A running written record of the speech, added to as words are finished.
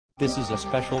This is a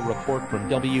special report from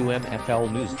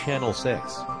WMFL News Channel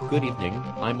 6. Good evening,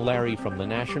 I'm Larry from the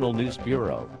National News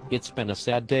Bureau. It's been a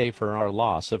sad day for our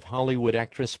loss of Hollywood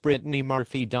actress Brittany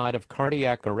Murphy died of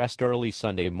cardiac arrest early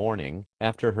Sunday morning,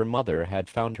 after her mother had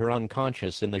found her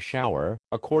unconscious in the shower,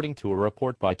 according to a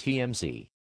report by TMZ.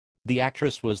 The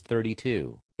actress was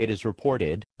 32. It is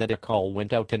reported that a call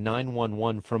went out to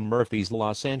 911 from Murphy's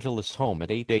Los Angeles home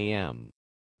at 8 a.m.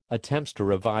 Attempts to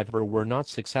revive her were not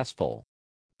successful.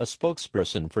 A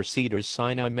spokesperson for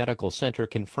Cedars-Sinai Medical Center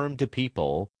confirmed to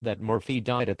People that Murphy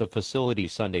died at the facility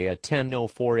Sunday at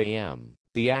 10:04 a.m.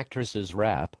 The actress's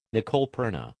rep, Nicole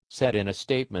Perna, said in a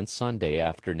statement Sunday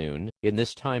afternoon, "In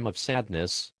this time of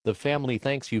sadness, the family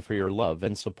thanks you for your love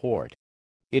and support.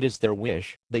 It is their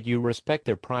wish that you respect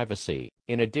their privacy."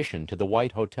 In addition to the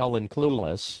White Hotel in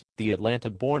Clueless, the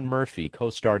Atlanta-born Murphy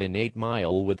co-starred in 8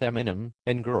 Mile with Eminem,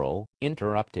 and Girl,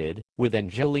 Interrupted, with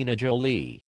Angelina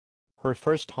Jolie. Her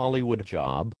first Hollywood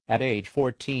job, at age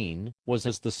 14, was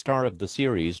as the star of the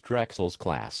series Drexel's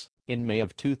Class. In May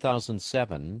of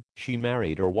 2007, she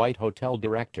married her White Hotel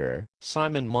director,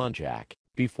 Simon Monjack.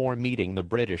 Before meeting the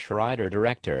British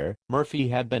writer-director, Murphy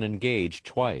had been engaged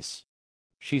twice.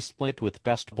 She split with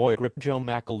Best Boy grip Joe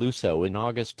Macaluso in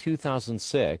August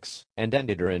 2006, and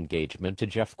ended her engagement to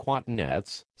Jeff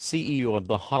Quatinetz, CEO of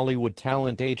the Hollywood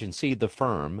talent agency The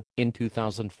Firm, in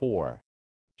 2004.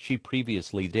 She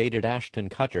previously dated Ashton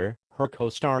Kutcher, her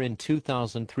co-star in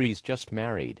 2003's Just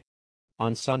Married.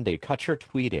 On Sunday, Kutcher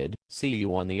tweeted, "See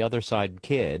you on the other side,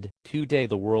 kid. Today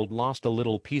the world lost a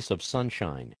little piece of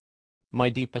sunshine. My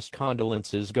deepest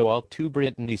condolences go out to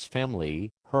Brittany's family,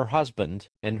 her husband,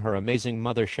 and her amazing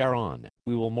mother Sharon.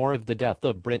 We will more of the death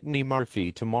of Brittany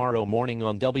Murphy tomorrow morning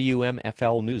on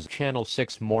WMFL News Channel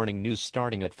 6 morning news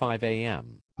starting at 5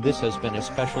 a.m. This has been a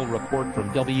special report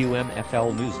from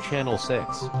WMFL News Channel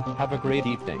 6. Have a great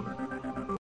evening.